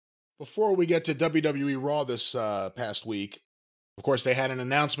Before we get to WWE Raw this past week, of course, they had an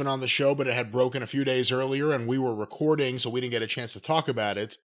announcement on the show, but it had broken a few days earlier, and we were recording, so we didn't get a chance to talk about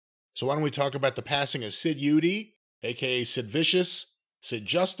it. So why don't we talk about the passing of Sid Udy, a.k.a. Sid Vicious, Sid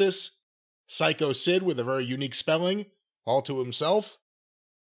Justice, Psycho Sid with a very unique spelling, all to himself.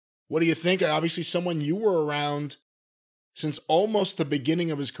 What do you think? Obviously, someone you were around since almost the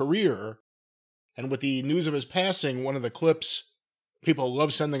beginning of his career, and with the news of his passing, one of the clips people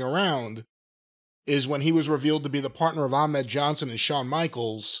love sending around is when he was revealed to be the partner of Ahmed Johnson and Shawn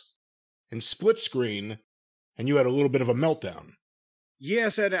Michaels in Split Screen, and you had a little bit of a meltdown.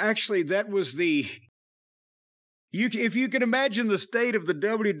 Yes, and actually that was if you can imagine the state of the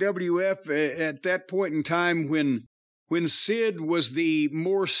WWF at that point in time when Sid was the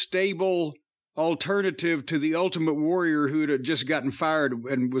more stable alternative to the Ultimate Warrior who had just gotten fired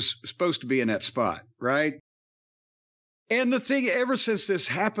and was supposed to be in that spot, right? And the thing, ever since this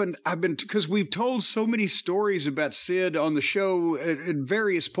happened, because we've told so many stories about Sid on the show at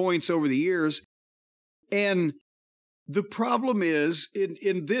various points over the years. And the problem is,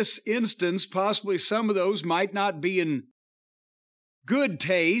 in this instance, possibly some of those might not be in good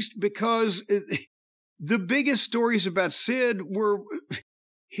taste, because the biggest stories about Sid were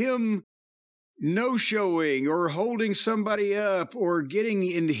him no-showing or holding somebody up or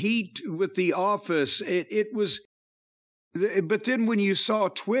getting in heat with the office. But then when you saw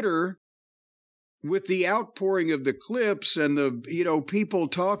Twitter with the outpouring of the clips and the people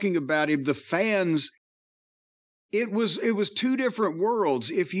talking about him, the fans, it was two different worlds.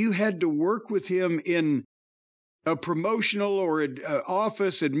 If you had to work with him in a promotional or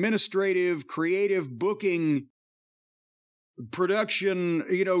office, administrative, creative, booking, production,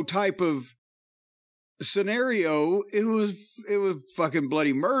 type of scenario, it was fucking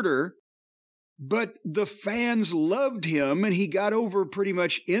bloody murder. But the fans loved him, and he got over pretty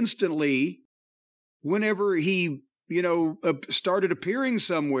much instantly whenever he, started appearing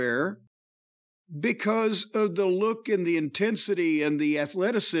somewhere, because of the look and the intensity and the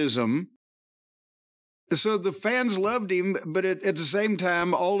athleticism. So the fans loved him, but at the same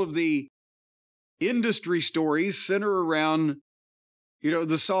time, all of the industry stories center around, the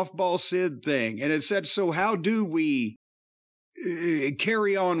softball Sid thing. And it said, so how do we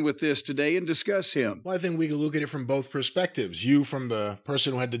carry on with this today and discuss him? Well, I think we can look at it from both perspectives. You from the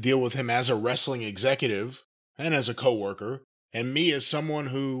person who had to deal with him as a wrestling executive and as a coworker, and me as someone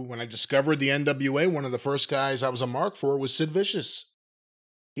who, when I discovered the NWA, one of the first guys I was a mark for was Sid Vicious.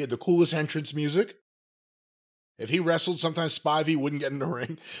 He had the coolest entrance music. If he wrestled, sometimes Spivey wouldn't get in the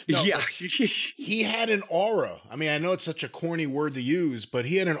ring. No, yeah. He had an aura. I mean, I know it's such a corny word to use, but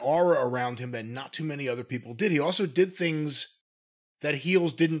he had an aura around him that not too many other people did. He also did things that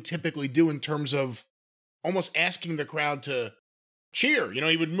heels didn't typically do in terms of almost asking the crowd to cheer.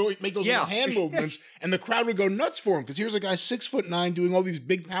 He would make those little hand movements, and the crowd would go nuts for him, because here's a guy 6'9" doing all these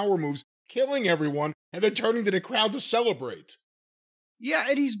big power moves, killing everyone, and then turning to the crowd to celebrate. Yeah,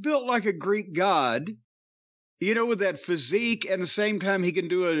 and he's built like a Greek god, with that physique, and at the same time he can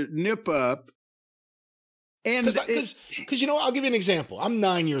do a nip up. And because I'll give you an example. I'm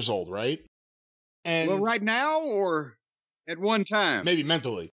 9 years old, right? And well, right now or at one time? Maybe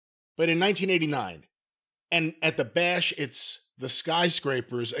mentally. But in 1989, and at the Bash, it's the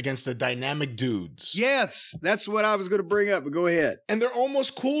Skyscrapers against the Dynamic Dudes. Yes, that's what I was going to bring up, but go ahead. And they're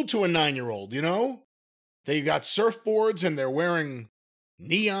almost cool to a 9-year-old, They got surfboards and they're wearing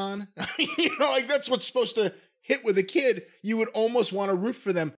neon. That's what's supposed to hit with a kid. You would almost want to root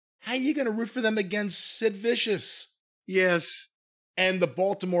for them. How are you going to root for them against Sid Vicious? Yes. And the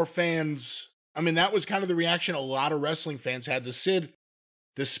Baltimore fans, that was kind of the reaction a lot of wrestling fans had to Sid,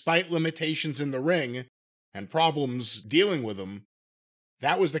 despite limitations in the ring and problems dealing with him.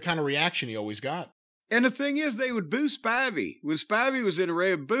 That was the kind of reaction he always got. And the thing is, they would boo Spivey. When Spivey was in a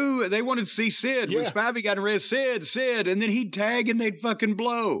red boo, they wanted to see Sid. Yeah. When Spivey got in a red, Sid, and then he'd tag and they'd fucking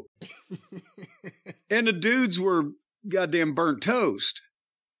blow. And the dudes were goddamn burnt toast.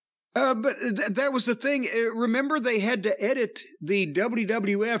 But that was the thing. Remember, they had to edit the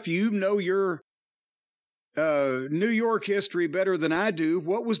WWF. Your New York history better than I do.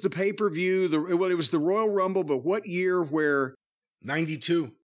 What was the pay-per-view? It was the Royal Rumble, but what year where?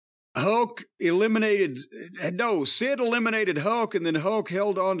 92. Sid eliminated Hulk, and then Hulk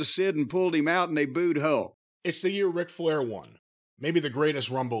held on to Sid and pulled him out, and they booed Hulk. It's the year Ric Flair won. Maybe the greatest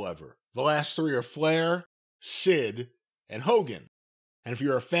Rumble ever. The last three are Flair, Sid, and Hogan. And if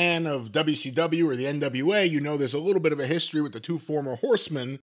you're a fan of WCW or the NWA, there's a little bit of a history with the two former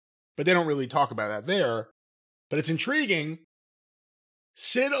horsemen, but they don't really talk about that there. But it's intriguing.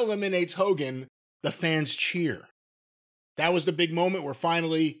 Sid eliminates Hogan, the fans cheer. That was the big moment where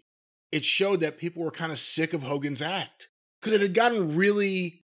finally it showed that people were kind of sick of Hogan's act because it had gotten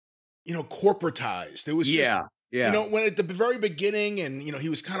really, corporatized. It was just, when at the very beginning and, he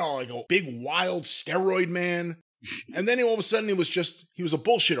was kind of like a big, wild steroid man. And then all of a sudden he was a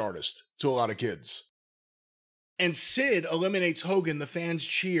bullshit artist to a lot of kids. And Sid eliminates Hogan, the fans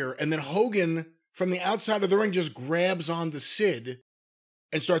cheer, and then Hogan from the outside of the ring just grabs onto Sid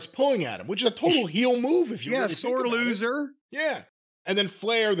and starts pulling at him, which is a total heel move if you really think about loser. It. Yeah. And then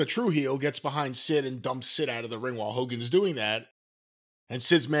Flair, the true heel, gets behind Sid and dumps Sid out of the ring while Hogan's doing that. And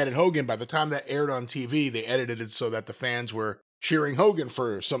Sid's mad at Hogan. By the time that aired on TV, they edited it so that the fans were cheering Hogan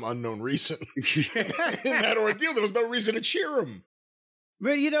for some unknown reason. In that ordeal, there was no reason to cheer him.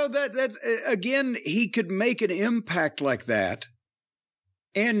 But, that's, again, he could make an impact like that.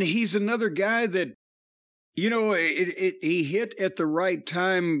 And he's another guy that, he hit at the right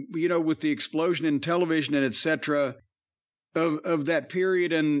time, with the explosion in television and et cetera of that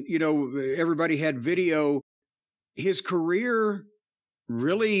period. And, everybody had video. His career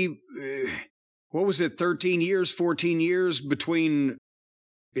really, 13 years, 14 years between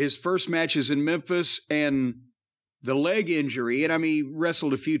his first matches in Memphis and the leg injury. And he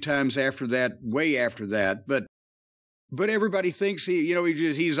wrestled a few times after that, way after that. But everybody thinks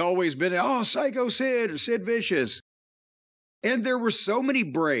he's always been, Psycho Sid or Sid Vicious. And there were so many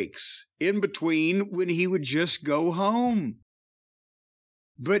breaks in between when he would just go home.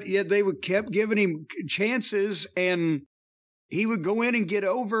 But yet they kept giving him chances and he would go in and get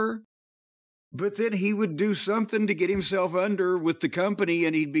over. But then he would do something to get himself under with the company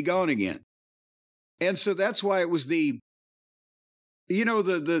and he'd be gone again. And so that's why it was the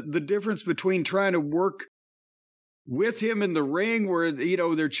difference between trying to work with him in the ring where,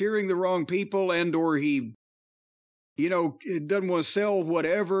 they're cheering the wrong people and or he, doesn't want to sell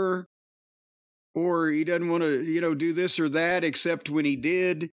whatever, or he doesn't want to, do this or that, except when he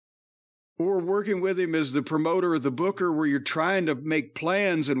did, or working with him as the promoter or the booker where you're trying to make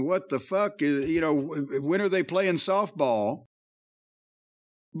plans and what the fuck, when are they playing softball?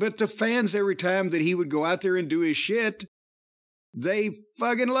 But the fans, every time that he would go out there and do his shit, they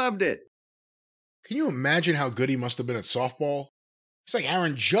fucking loved it. Can you imagine how good he must have been at softball? He's like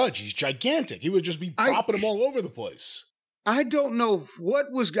Aaron Judge. He's gigantic. He would just be bopping him all over the place. I don't know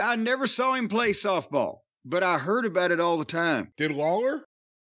I never saw him play softball, but I heard about it all the time. Did Lawler?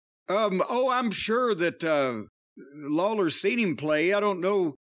 I'm sure that Lawler's seen him play. I don't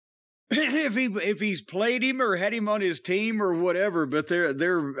know if he's played him or had him on his team or whatever, but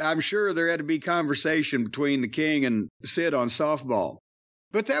I'm sure there had to be conversation between the King and Sid on softball.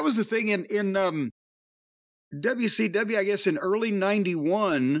 But that was the thing in WCW, I guess in early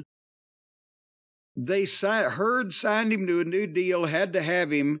 91, they signed him to a new deal, had to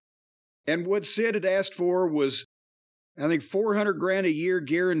have him. And what Sid had asked for was, I think, $400,000 a year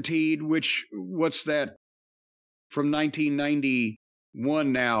guaranteed, which, what's that from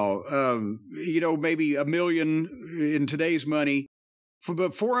 1991 now? Maybe $1 million in today's money.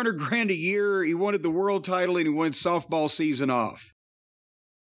 But $400,000 a year, he wanted the world title and he wanted softball season off.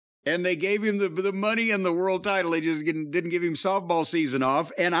 And they gave him the money and the world title. They just didn't give him softball season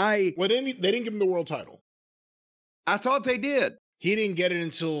off. And they didn't give him the world title. I thought they did. He didn't get it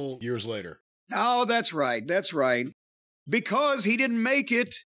until years later. Oh, that's right. That's right. Because he didn't make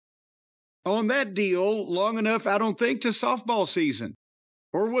it on that deal long enough, I don't think, to softball season.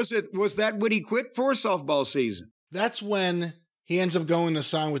 Or was that when he quit for softball season? That's when he ends up going to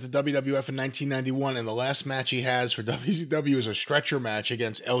sign with the WWF in 1991, and the last match he has for WCW is a stretcher match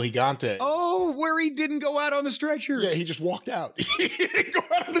against El Gigante. Oh, where he didn't go out on the stretcher. Yeah, he just walked out. He didn't go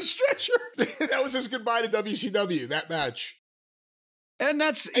out on the stretcher. That was his goodbye to WCW, that match. And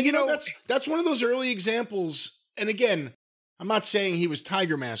that's one of those early examples. And again, I'm not saying he was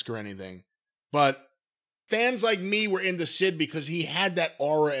Tiger Mask or anything, but fans like me were into Sid because he had that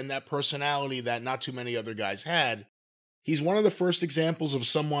aura and that personality that not too many other guys had. He's one of the first examples of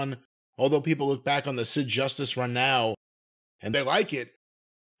someone, although people look back on the Sid Justice run now and they like it,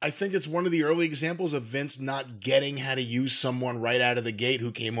 I think it's one of the early examples of Vince not getting how to use someone right out of the gate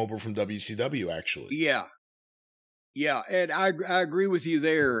who came over from WCW, actually. Yeah. Yeah, and I agree with you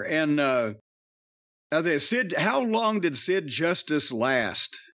there. And Sid, how long did Sid Justice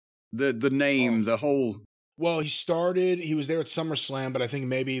last? The name, the whole... Well, he was there at SummerSlam, but I think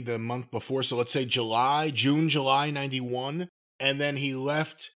maybe the month before. So let's say June, July 91. And then he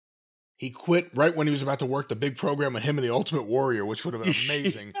left. He quit right when he was about to work the big program with him and the Ultimate Warrior, which would have been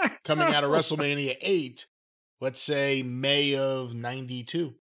amazing. Coming out of WrestleMania 8, let's say May of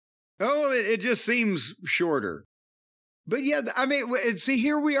 92. Oh, it just seems shorter. But yeah, I mean, see,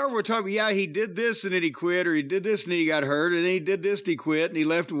 here we are. We're talking, yeah, he did this and then he quit, or he did this and he got hurt, and then he did this and he quit, and he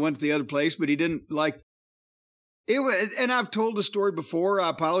left and went to the other place, but he didn't like it. And I've told the story before. I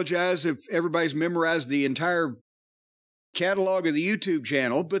apologize if everybody's memorized the entire catalog of the YouTube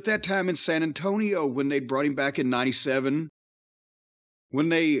channel, but that time in San Antonio when they brought him back in 97, when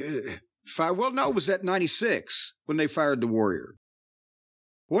they well, no, it was at 96 when they fired the Warrior.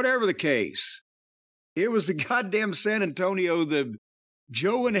 Whatever the case, it was the goddamn San Antonio, the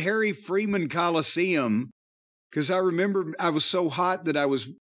Joe and Harry Freeman Coliseum, because I remember I was so hot that I was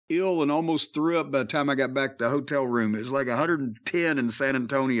ill and almost threw up by the time I got back to the hotel room. It was like 110 in San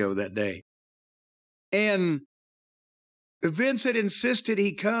Antonio that day. And Vince had insisted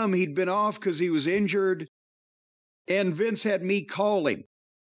he come. He'd been off because he was injured. And Vince had me call him.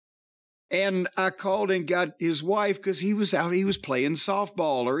 And I called and got his wife because he was out. He was playing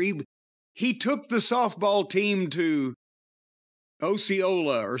softball, or he took the softball team to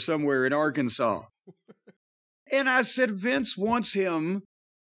Osceola or somewhere in Arkansas. And I said, Vince wants him.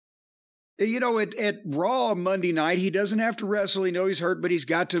 You know, at Raw Monday night, he doesn't have to wrestle. He knows he's hurt, but he's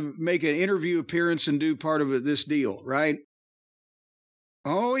got to make an interview appearance and do part of this deal, right?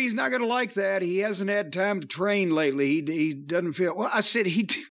 Oh, he's not going to like that. He hasn't had time to train lately. He doesn't feel... Well, I said,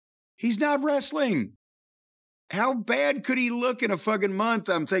 he's not wrestling. How bad could he look in a fucking month?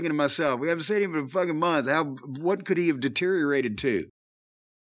 I'm thinking to myself. We haven't seen him in a fucking month. What could he have deteriorated to?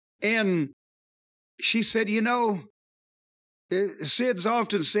 And she said, you know, Sid's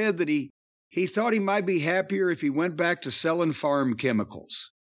often said that he thought he might be happier if he went back to selling farm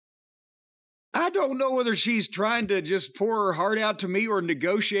chemicals. I don't know whether she's trying to just pour her heart out to me or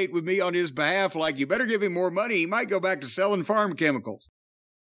negotiate with me on his behalf, like, you better give him more money. He might go back to selling farm chemicals.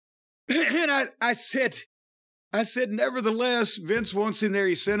 And I said, nevertheless, Vince wants him there.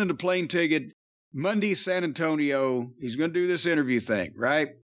 He's sending a plane ticket. Monday, San Antonio. He's going to do this interview thing, right?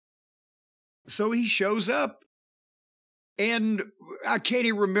 So he shows up. And I can't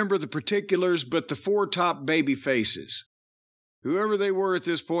even remember the particulars, but the four top baby faces, whoever they were at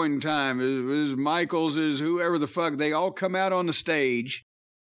this point in time, it was Michaels, is whoever the fuck, they all come out on the stage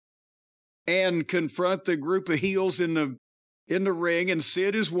and confront the group of heels in the ring, and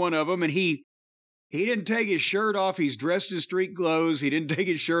Sid is one of them, and he didn't take his shirt off. He's dressed in street clothes. He didn't take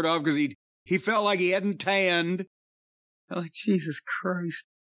his shirt off because he felt like he hadn't tanned. I'm like, Jesus Christ.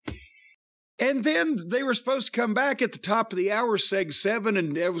 And then they were supposed to come back at the top of the hour, seg 7,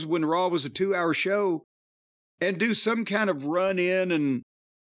 and that was when Raw was a 2-hour show, and do some kind of run in and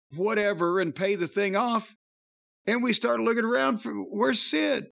whatever and pay the thing off. And we started looking around for, where's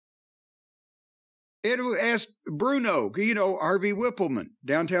Sid? And we asked Bruno, you know, Harvey Whippleman,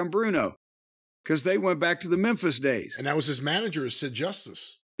 downtown Bruno, because they went back to the Memphis days. And that was his manager, Sid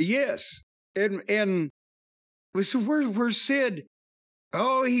Justice. Yes. And we said, where's Sid?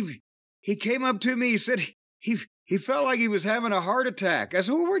 Oh, he came up to me. He said he felt like he was having a heart attack. I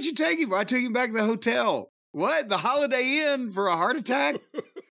said, well, where'd you take him? I took him back to the hotel. What? The Holiday Inn for a heart attack?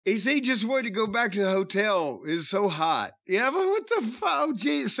 He said he just wanted to go back to the hotel. It's so hot. Yeah, but what the fuck? Oh,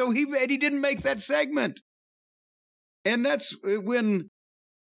 geez. So he didn't make that segment. And that's when,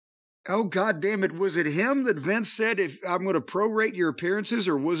 oh, God damn it, was it him that Vince said, if I'm going to prorate your appearances,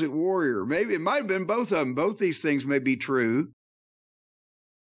 or was it Warrior? Maybe it might have been both of them. Both these things may be true.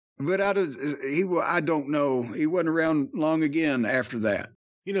 But I don't know. He wasn't around long again after that.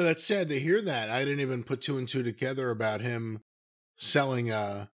 You know, that's sad to hear that. I didn't even put two and two together about him selling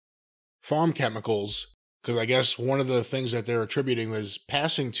farm chemicals, because I guess one of the things that they're attributing is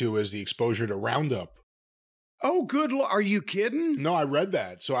passing to is the exposure to Roundup. Oh, good. Are you kidding? No, I read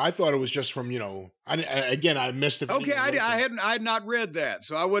that. So I thought it was just from, you know, I missed it. Okay, I had not read that.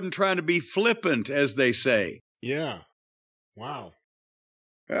 So I wasn't trying to be flippant, as they say. Yeah. Wow.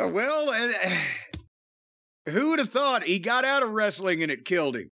 Well, who would have thought he got out of wrestling and it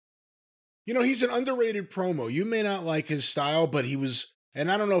killed him? You know, he's an underrated promo. You may not like his style, but he was, and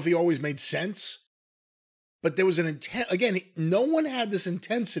I don't know if he always made sense, but there was an intent. Again, no one had this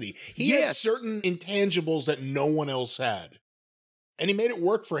intensity. He had certain intangibles that no one else had, and he made it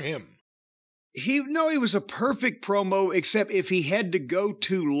work for him. He was a perfect promo, except if he had to go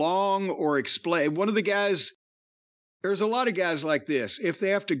too long or explain. One of the guys, there's a lot of guys like this. If they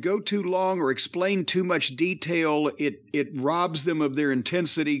have to go too long or explain too much detail, it robs them of their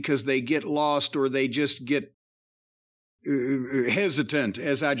intensity because they get lost or they just get hesitant,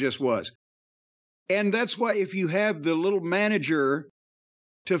 as I just was. And that's why if you have the little manager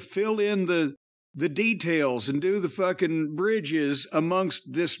to fill in the details and do the fucking bridges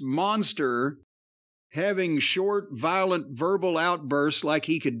amongst this monster having short, violent verbal outbursts like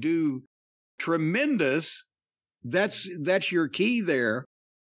he could do tremendous, That's your key there.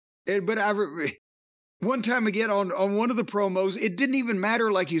 But one time again on one of the promos, it didn't even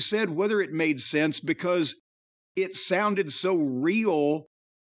matter, like you said, whether it made sense because it sounded so real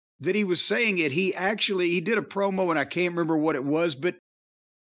that he was saying it. He did a promo, and I can't remember what it was, but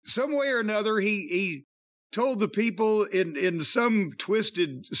some way or another, he told the people in some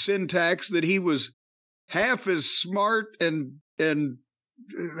twisted syntax that he was half as smart and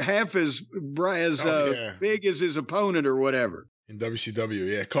half as big as his opponent or whatever. In WCW,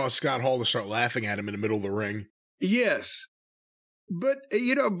 yeah. It caused Scott Hall to start laughing at him in the middle of the ring. Yes. But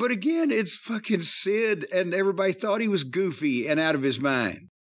again, it's fucking Sid, and everybody thought he was goofy and out of his mind.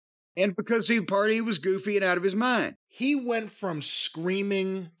 And because he was goofy and out of his mind. He went from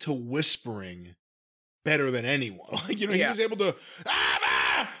screaming to whispering better than anyone. He was able to,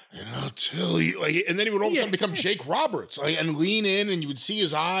 and I'll tell you. And then he would all of a sudden become Jake Roberts and lean in, and you would see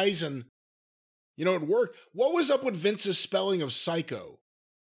his eyes, and, it worked. What was up with Vince's spelling of psycho?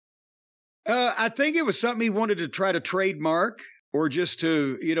 I think it was something he wanted to try to trademark, or just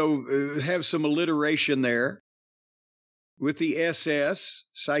to, have some alliteration there. With the SS,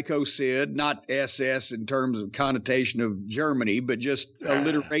 Psycho Sid, not SS in terms of connotation of Germany, but just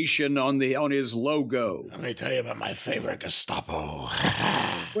alliteration on his logo. Let me tell you about my favorite Gestapo.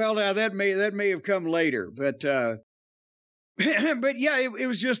 Well, now that may have come later, but but yeah, it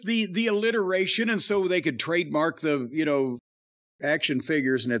was just the alliteration, and so they could trademark the action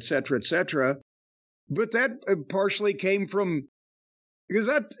figures and et cetera. But that partially came from. Because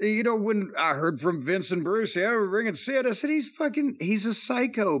when I heard from Vince and Bruce, we're bringing Sid, I said, he's a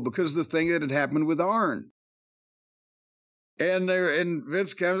psycho because of the thing that had happened with Arn. And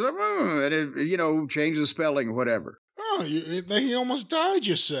Vince comes up, and it, changed the spelling or whatever. Oh, he almost died,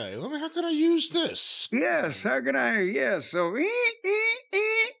 you say? How can I use this? Yes, how can I? Yes, so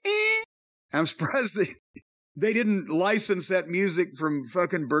I'm surprised they didn't license that music from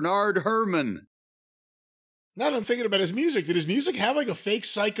fucking Bernard Herrmann. Now that I'm thinking about his music, did his music have a fake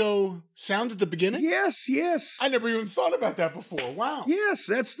psycho sound at the beginning? Yes. I never even thought about that before. Wow. Yes,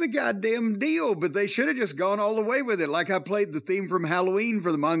 that's the goddamn deal. But they should have just gone all the way with it. Like I played the theme from Halloween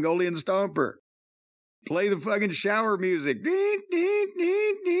for the Mongolian Stomper. Play the fucking shower music. I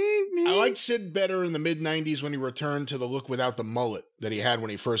liked Sid better in the mid-90s when he returned to the look without the mullet that he had when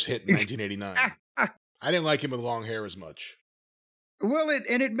he first hit in 1989. I didn't like him with long hair as much. Well,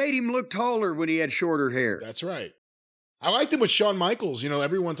 it made him look taller when he had shorter hair. That's right. I liked him with Shawn Michaels.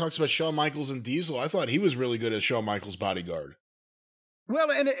 Everyone talks about Shawn Michaels and Diesel. I thought he was really good as Shawn Michaels' bodyguard. Well,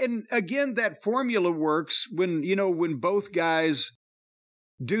 and again, that formula works when both guys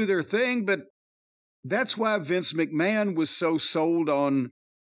do their thing, but that's why Vince McMahon was so sold on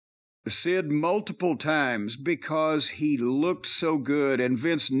Sid multiple times, because he looked so good, and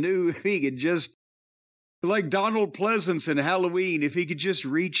Vince knew if he could just, like Donald Pleasance in Halloween, if he could just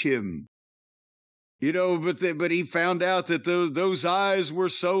reach him, but he found out that those eyes were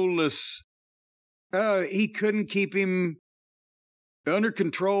soulless. He couldn't keep him under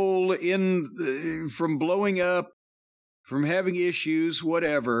control from blowing up, from having issues,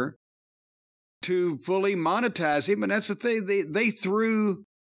 whatever, to fully monetize him. And that's the thing. They threw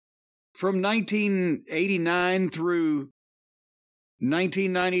from 1989 through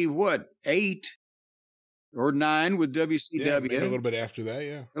 1998 or 9 with WCW. Yeah, maybe a little bit after that,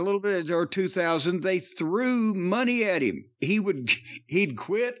 yeah. A little bit, or 2000, they threw money at him. He'd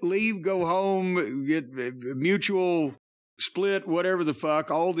quit, leave, go home, get mutual split, whatever the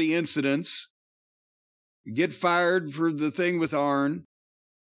fuck, all the incidents, get fired for the thing with Arn.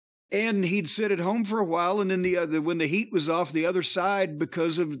 And he'd sit at home for a while, and then when the heat was off the other side,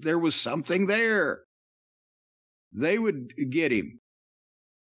 because there was something there, they would get him.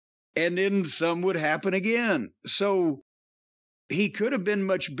 And then some would happen again. So he could have been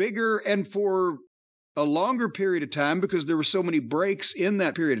much bigger, and for a longer period of time, because there were so many breaks in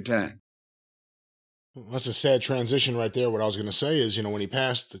that period of time. Well, that's a sad transition right there. What I was going to say is, when he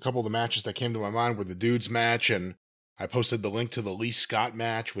passed, a couple of the matches that came to my mind were the Dudes match, and I posted the link to the Lee Scott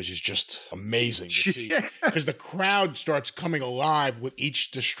match, which is just amazing to see. Because the crowd starts coming alive with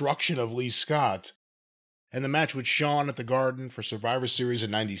each destruction of Lee Scott. And the match with Shawn at the Garden for Survivor Series in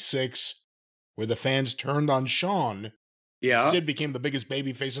 96, where the fans turned on Shawn. Yeah. Sid became the biggest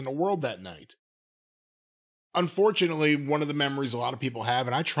babyface in the world that night. Unfortunately, one of the memories a lot of people have,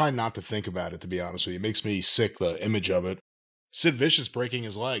 and I try not to think about it, to be honest with you, it makes me sick, the image of it. Sid Vicious breaking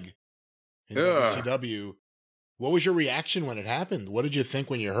his leg in WCW. What was your reaction when it happened? What did you think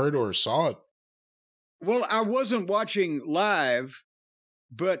when you heard or saw it? Well, I wasn't watching live,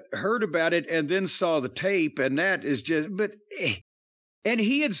 but heard about it and then saw the tape, and that is just, but And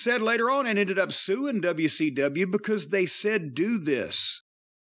he had said later on and ended up suing WCW because they said, do this.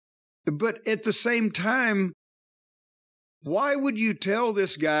 But at the same time, why would you tell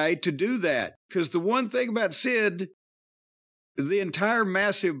this guy to do that? Because the one thing about Sid, the entire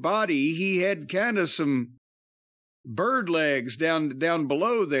massive body, he had kind of some bird legs down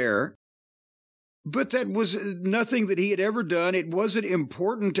below there. But that was nothing that he had ever done. It wasn't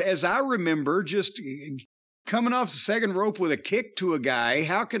important, as I remember, just coming off the second rope with a kick to a guy.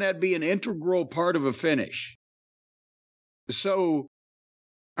 How can that be an integral part of a finish? So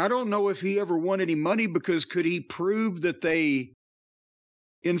I don't know if he ever won any money, because could he prove that they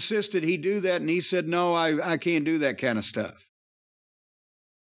insisted he do that and he said, no, I can't do that kind of stuff?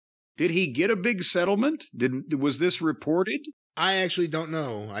 Did he get a big settlement? Was this reported? I actually don't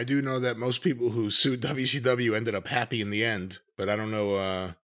know. I do know that most people who sued WCW ended up happy in the end, but I don't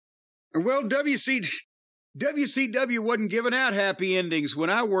know. Well, WCW wasn't giving out happy endings. When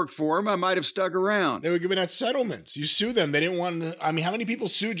I worked for them, I might have stuck around. They were giving out settlements. You sue them. They didn't want to. I mean, how many people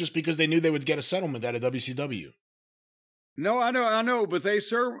sued just because they knew they would get a settlement out of WCW? No, I know, but they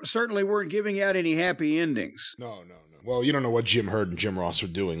certainly weren't giving out any happy endings. No. Well, you don't know what Jim Herd and Jim Ross were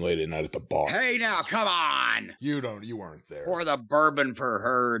doing late at night at the bar. Hey, now, come on! You weren't there. Or the bourbon for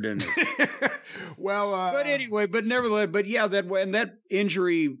Herd and. Well, but anyway, but nevertheless, but yeah, that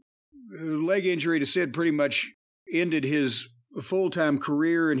injury, leg injury to Sid, pretty much ended his full-time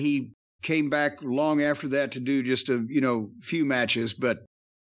career, and he came back long after that to do just a few matches. But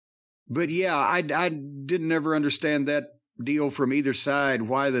yeah, I didn't ever understand that deal from either side,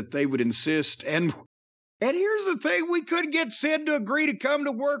 why that they would insist. And here's the thing, we couldn't get Sid to agree to come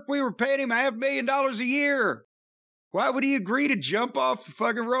to work. We were paying him $500,000 a year. Why would he agree to jump off the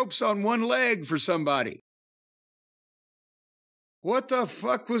fucking ropes on one leg for somebody? What the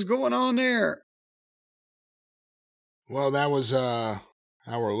fuck was going on there? Well, that was our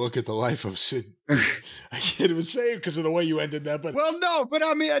look at the life of Sid. I can't even say it because of the way you ended that. But well, no, but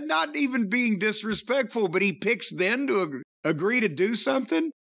I mean, not even being disrespectful, but he picks then to agree to do something?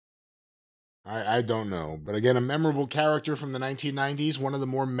 I don't know. But again, a memorable character from the 1990s, one of the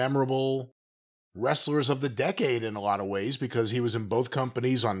more memorable wrestlers of the decade in a lot of ways, because he was in both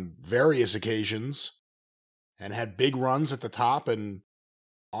companies on various occasions and had big runs at the top and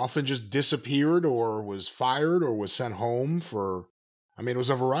often just disappeared or was fired or was sent home for, I mean, it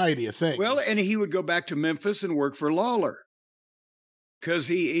was a variety of things. Well, and he would go back to Memphis and work for Lawler because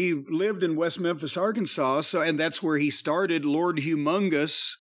he lived in West Memphis, Arkansas. So, and that's where he started. Lord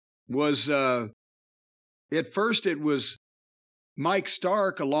Humongous was, at first it was Mike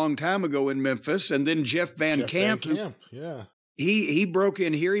Stark a long time ago in Memphis, and then Jeff Van Camp. Yeah. He broke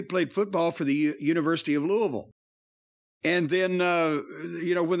in here. He played football for the University of Louisville. And then,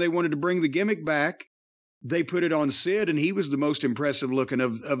 when they wanted to bring the gimmick back, they put it on Sid, and he was the most impressive looking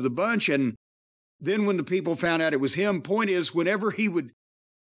of the bunch. And then when the people found out it was him, point is, whenever he would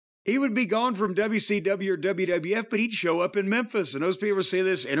be gone from WCW or WWF, but he'd show up in Memphis, and those people would see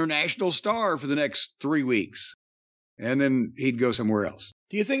this international star for the next 3 weeks. And then he'd go somewhere else.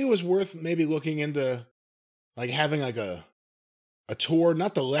 Do you think it was worth maybe looking into, like, having like a tour,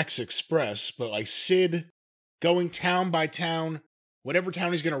 not the Lex Express, but like Sid going town by town, whatever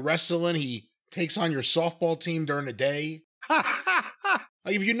town he's going to wrestle in, he takes on your softball team during the day?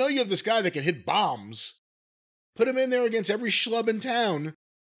 Like, if you know you have this guy that can hit bombs, put him in there against every schlub in town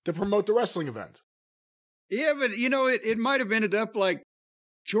to promote the wrestling event. Yeah, but, it might have ended up like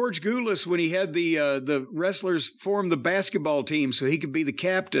George Goulas when he had the wrestlers form the basketball team so he could be the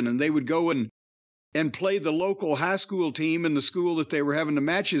captain, and they would go and play the local high school team in the school that they were having the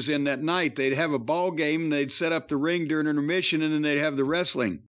matches in that night. They'd have a ball game, they'd set up the ring during intermission, and then they'd have the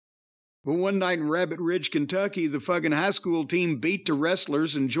wrestling. But one night in Rabbit Ridge, Kentucky, the fucking high school team beat the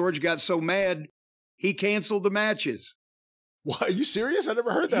wrestlers, and George got so mad, he canceled the matches. What? Are you serious? I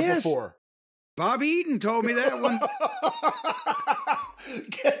never heard that before. Bob Eaton told me that one.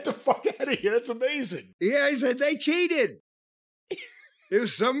 Get the fuck out of here. That's amazing. Yeah, he said they cheated. It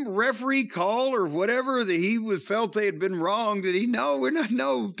was some referee call or whatever that he felt they had been wrong.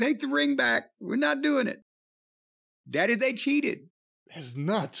 Take the ring back. We're not doing it. Daddy, they cheated. That's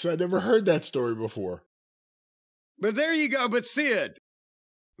nuts. I never heard that story before. But there you go. But Sid.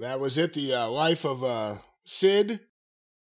 That was it. The life of Sid.